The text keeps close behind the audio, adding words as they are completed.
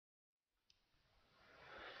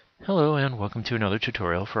Hello and welcome to another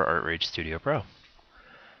tutorial for ArtRage Studio Pro.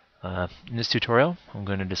 In this tutorial, I'm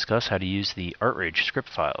going to discuss how to use the ArtRage Script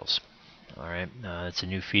files. Alright, it's a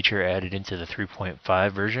new feature added into the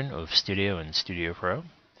 3.5 version of Studio and Studio Pro.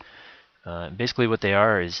 Basically what they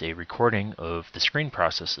are is a recording of the screen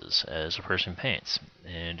processes as a person paints,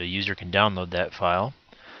 and a user can download that file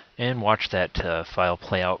and watch that file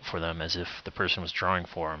play out for them as if the person was drawing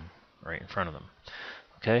for them right in front of them.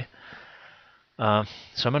 Okay.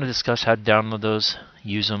 So I'm going to discuss how to download those,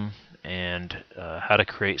 use them, and how to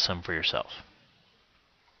create some for yourself.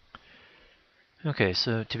 Okay,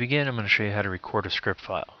 so to begin, I'm going to show you how to record a script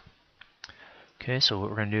file. Okay, so what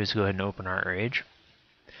we're going to do is go ahead and open ArtRage.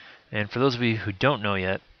 And for those of you who don't know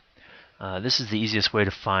yet, this is the easiest way to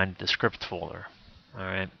find the script folder.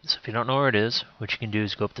 Alright, so if you don't know where it is, what you can do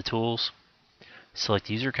is go up to Tools, select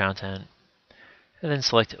User Content, and then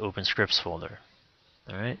select Open Scripts folder.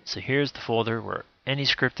 Alright, so here's the folder where any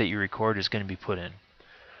script that you record is going to be put in.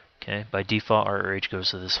 Okay, by default ArtRage goes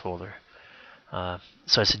to this folder.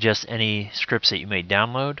 So I suggest any scripts that you may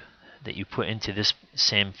download that you put into this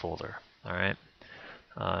same folder. Alright,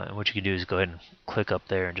 and what you can do is go ahead and click up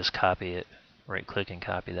there and just copy it. Right click and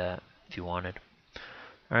copy that if you wanted.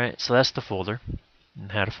 Alright, so that's the folder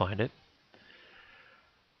and how to find it.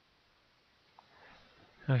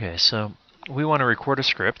 Okay, so we want to record a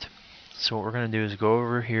script. So what we're going to do is go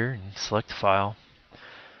over here and select File,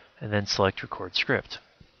 and then select Record Script.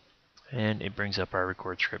 And it brings up our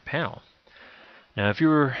Record Script panel. Now if you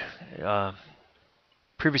were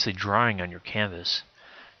previously drawing on your canvas,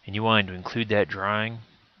 and you wanted to include that drawing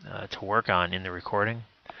to work on in the recording,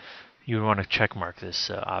 you would want to check mark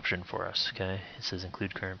this option for us. Okay, it says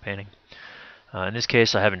Include Current Painting. In this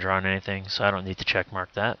case I haven't drawn anything, so I don't need to check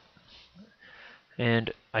mark that.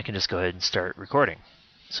 And I can just go ahead and start recording.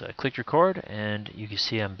 So I clicked record, and you can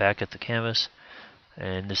see I'm back at the canvas,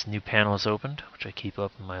 and this new panel is opened, which I keep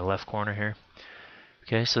up in my left corner here.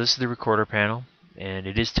 Okay, so this is the recorder panel, and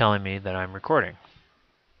it is telling me that I'm recording.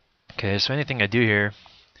 Okay, so anything I do here,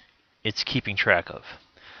 it's keeping track of.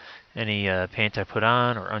 Any paint I put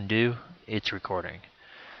on or undo, it's recording,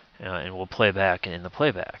 and will play back in the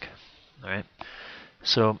playback. Alright,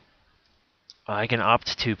 so I can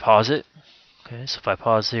opt to pause it. Okay, so if I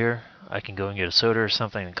pause here, I can go and get a soda or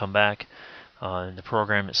something and come back. And the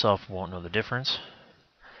program itself won't know the difference.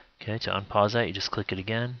 Okay, to unpause that, you just click it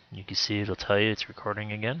again. You can see it'll tell you it's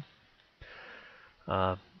recording again.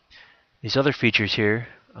 These other features here,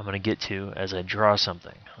 I'm going to get to as I draw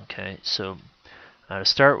something. Okay, so to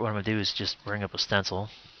start, what I'm going to do is just bring up a stencil.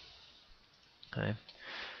 Okay,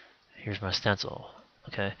 here's my stencil.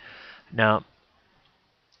 Okay, now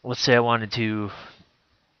let's say I wanted to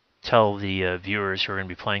tell the viewers who are going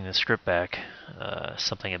to be playing the script back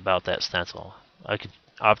something about that stencil. I could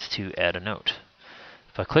opt to add a note.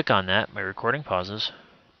 If I click on that, my recording pauses,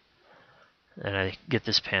 and I get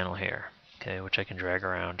this panel here, okay, which I can drag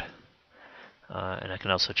around, and I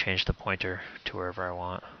can also change the pointer to wherever I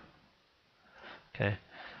want. Okay,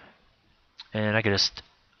 and I can just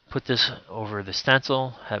put this over the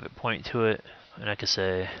stencil, have it point to it, and I can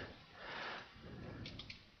say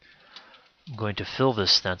I'm going to fill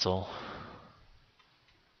this stencil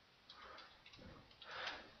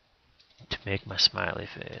to make my smiley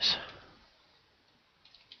face.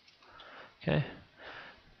 Okay,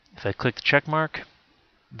 if I click the check mark,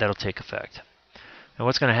 that'll take effect. Now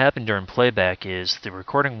what's going to happen during playback is the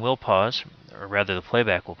recording will pause, or rather the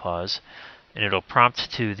playback will pause, and it'll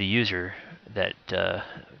prompt to the user that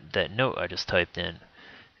that note I just typed in,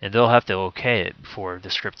 and they'll have to okay it before the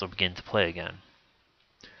script will begin to play again.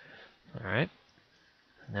 Alright,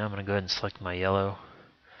 now I'm going to go ahead and select my yellow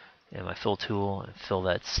and my fill tool and fill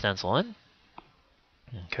that stencil in.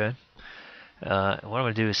 Okay, what I'm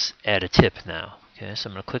going to do is add a tip now. Okay, so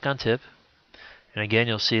I'm going to click on tip, and again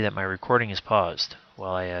you'll see that my recording is paused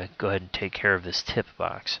while I go ahead and take care of this tip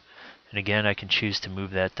box. And again I can choose to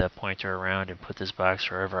move that pointer around and put this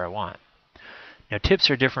box wherever I want. Now tips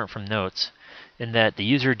are different from notes in that the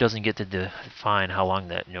user doesn't get to define how long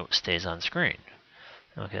that note stays on screen.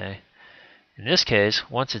 Okay, in this case,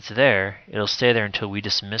 once it's there, it'll stay there until we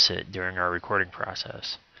dismiss it during our recording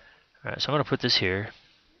process. Alright, so I'm going to put this here,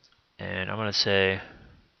 and I'm going to say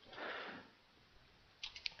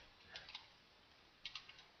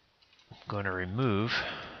I'm going to remove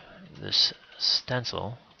this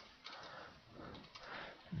stencil,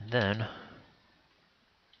 and then I'm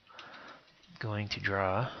going to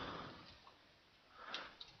draw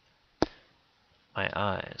my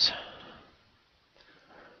eyes.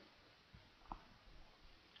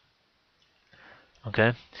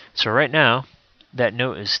 Okay, so right now that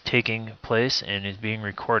note is taking place and is being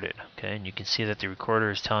recorded. Okay, and you can see that the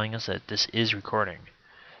recorder is telling us that this is recording.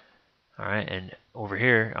 Alright, and over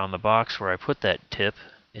here on the box where I put that tip,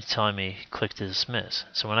 it's telling me click to dismiss.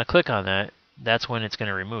 So when I click on that, that's when it's going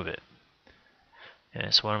to remove it. Okay,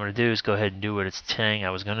 so what I'm going to do is go ahead and do what it's saying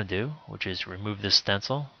I was going to do, which is remove this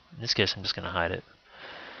stencil. In this case, I'm just going to hide it.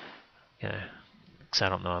 Okay, because I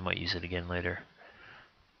don't know, I might use it again later.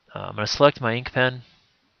 I'm going to select my ink pen,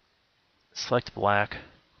 select black.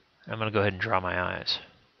 I'm going to go ahead and draw my eyes.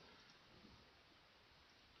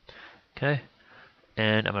 Okay,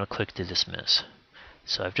 and I'm going to click to dismiss.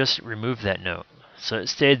 So I've just removed that note. So it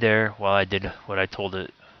stayed there while I did what I told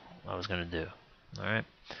it I was going to do. Alright.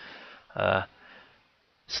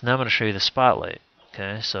 So now I'm going to show you the spotlight.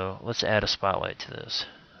 Okay, so let's add a spotlight to this.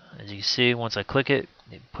 As you can see, once I click it,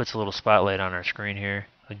 it puts a little spotlight on our screen here.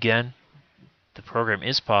 Again, the program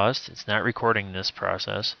is paused. It's not recording this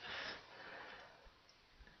process.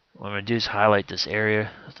 What I'm going to do is highlight this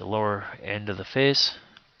area at the lower end of the face.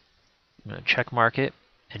 I'm going to check mark it,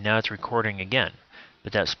 and now it's recording again,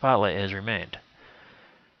 but that spotlight has remained.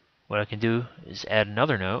 What I can do is add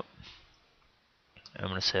another note. I'm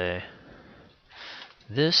going to say,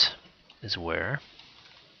 this is where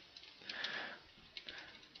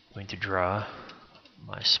I'm going to draw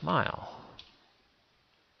my smile.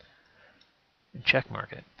 And check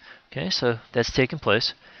mark it. Okay, so that's taken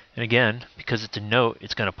place. And again, because it's a note,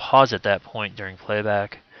 it's going to pause at that point during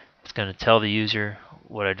playback. It's going to tell the user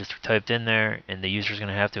what I just typed in there, and the user is going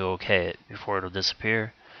to have to okay it before it'll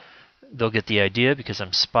disappear. They'll get the idea, because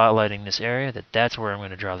I'm spotlighting this area, that that's where I'm going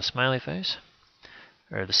to draw the smiley face.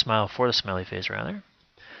 Or the smile for the smiley face, rather.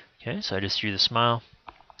 Okay, so I just drew the smile.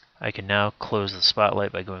 I can now close the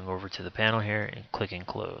spotlight by going over to the panel here and clicking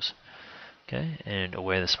close. Okay, and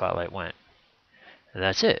away the spotlight went. And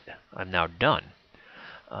that's it. I'm now done.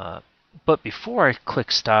 But before I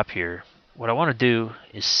click stop here, what I want to do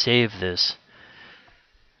is save this,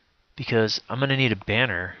 because I'm going to need a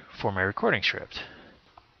banner for my recording script.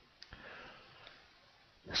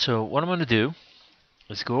 So what I'm going to do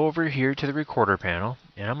is go over here to the recorder panel,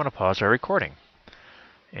 and I'm going to pause our recording.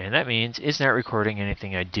 And that means it's not recording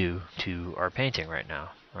anything I do to our painting right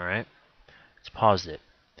now. Alright? It's paused it.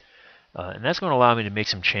 And that's going to allow me to make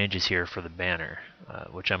some changes here for the banner,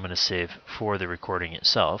 which I'm going to save for the recording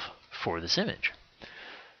itself for this image.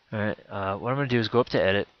 Alright, what I'm going to do is go up to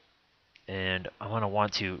Edit, and I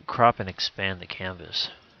want to crop and expand the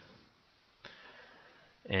canvas.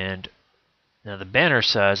 And now the banner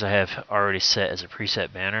size I have already set as a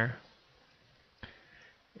preset banner.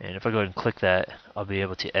 And if I go ahead and click that, I'll be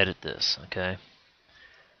able to edit this, okay?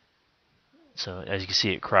 So as you can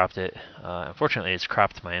see, it cropped it. Unfortunately, it's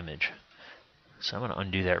cropped my image. So I'm going to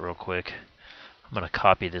undo that real quick. I'm going to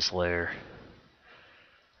copy this layer.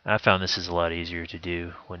 I found this is a lot easier to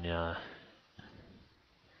do when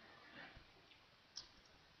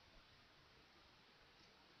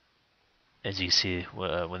as you see,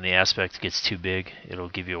 when the aspect gets too big, it'll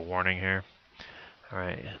give you a warning here.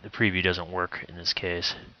 Alright, the preview doesn't work in this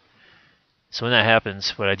case. So when that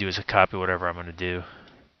happens, what I do is I copy whatever I'm going to do.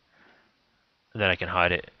 And then I can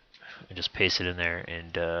hide it and just paste it in there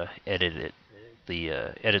and edit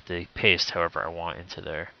the paste however I want into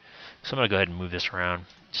there. So I'm going to go ahead and move this around.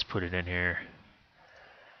 Just put it in here.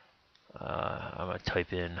 I'm going to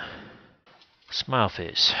type in smile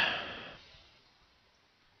face.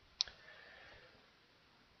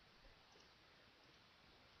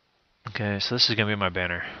 Okay, so this is going to be my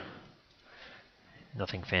banner.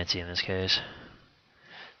 Nothing fancy in this case.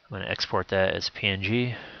 I'm going to export that as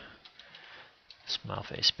PNG. Smile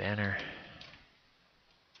face banner.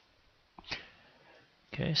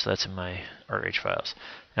 Okay, so that's in my ArtRage files.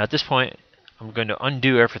 Now at this point, I'm going to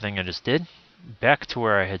undo everything I just did, back to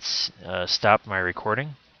where I had stopped my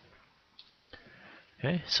recording.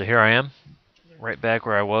 Okay, so here I am, right back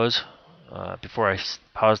where I was before I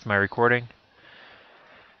paused my recording.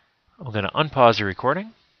 I'm going to unpause the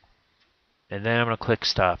recording, and then I'm going to click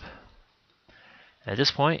stop. At this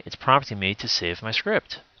point, it's prompting me to save my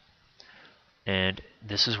script. And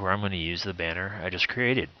this is where I'm going to use the banner I just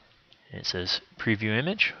created. And it says preview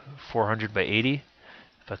image, 400 by 80.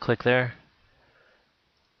 If I click there,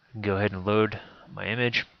 I can go ahead and load my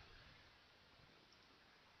image.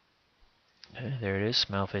 Okay, there it is,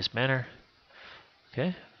 smile face banner.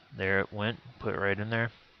 Okay, there it went, put it right in there.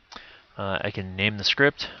 I can name the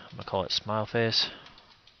script. I'm going to call it smile face.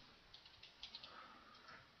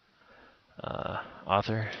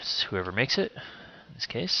 Author is whoever makes it. In this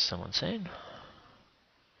case, someone sane.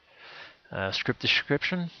 Script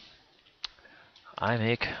description. I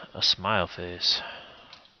make a smile face.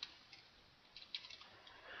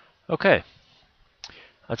 Okay.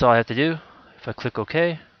 That's all I have to do. If I click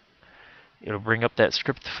OK, it'll bring up that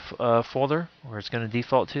script folder where it's going to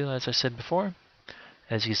default to, as I said before.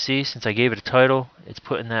 As you can see, since I gave it a title, it's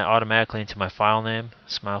putting that automatically into my file name,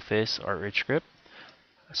 smile face, ArtRage Script.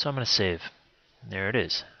 So I'm going to save. There it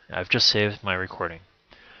is. I've just saved my recording.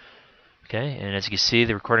 Okay, and as you can see,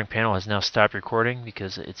 the recording panel has now stopped recording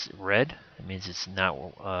because it's red. It means it's not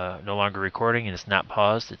no longer recording, and it's not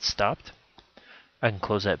paused, it's stopped. I can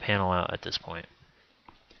close that panel out at this point.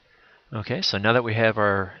 Okay, so now that we have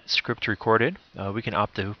our script recorded, we can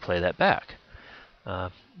opt to play that back.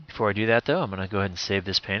 Before I do that though, I'm going to go ahead and save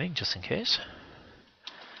this painting just in case.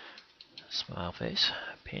 Smile face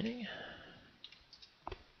painting.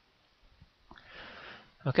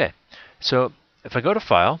 Okay, so if I go to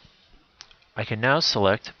File, I can now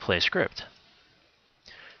select Play Script.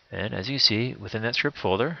 And as you see, within that script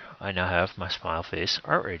folder, I now have my smile face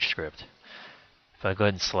ArtRage script. If I go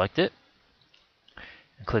ahead and select it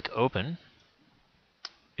and click Open,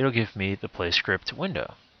 it'll give me the Play Script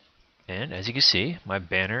window. And as you can see, my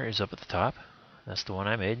banner is up at the top. That's the one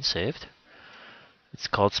I made and saved. It's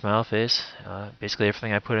called Smile Face. Basically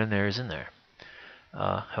everything I put in there is in there.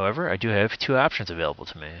 However, I do have two options available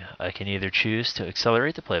to me. I can either choose to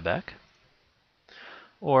accelerate the playback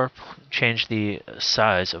or change the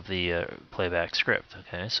size of the playback script.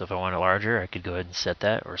 Okay, so if I want it larger, I could go ahead and set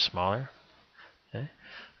that, or smaller. Okay,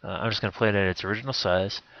 I'm just going to play it at its original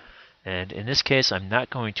size. And in this case, I'm not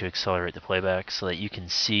going to accelerate the playback so that you can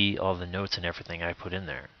see all the notes and everything I put in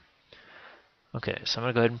there. Okay, so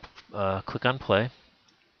I'm going to go ahead and click on play.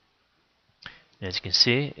 And as you can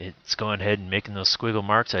see, it's going ahead and making those squiggle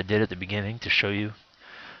marks I did at the beginning to show you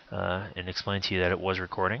and explain to you that it was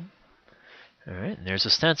recording. Alright, and there's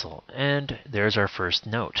a stencil. And there's our first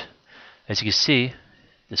note. As you can see,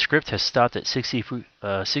 the script has stopped at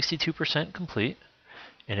 62% complete.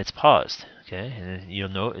 And it's paused, okay, and you'll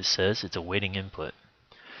note it says it's awaiting input,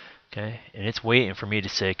 okay, and it's waiting for me to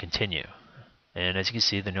say continue. And as you can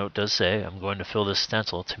see, the note does say I'm going to fill this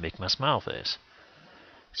stencil to make my smile face.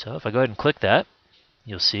 So if I go ahead and click that,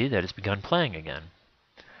 you'll see that it's begun playing again.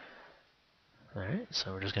 Alright,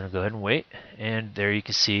 so we're just going to go ahead and wait, and there you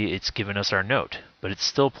can see it's given us our note, but it's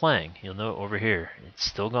still playing. You'll note over here, it's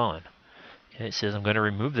still going. Okay, it says I'm going to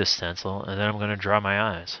remove this stencil, and then I'm going to draw my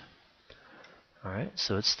eyes. Alright,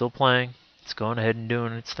 so it's still playing. It's going ahead and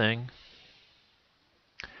doing its thing.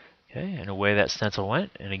 Okay, and away that stencil went.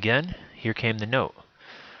 And again, here came the note.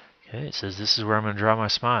 Okay, it says this is where I'm going to draw my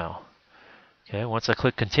smile. Okay, once I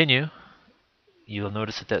click continue, you'll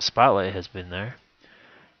notice that that spotlight has been there.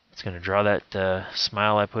 It's going to draw that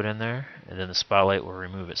smile I put in there, and then the spotlight will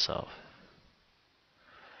remove itself.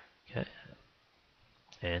 Okay,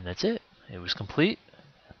 and that's it. It was complete.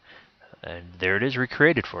 And there it is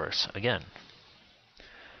recreated for us again.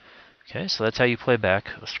 Okay, so that's how you play back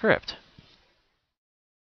a script.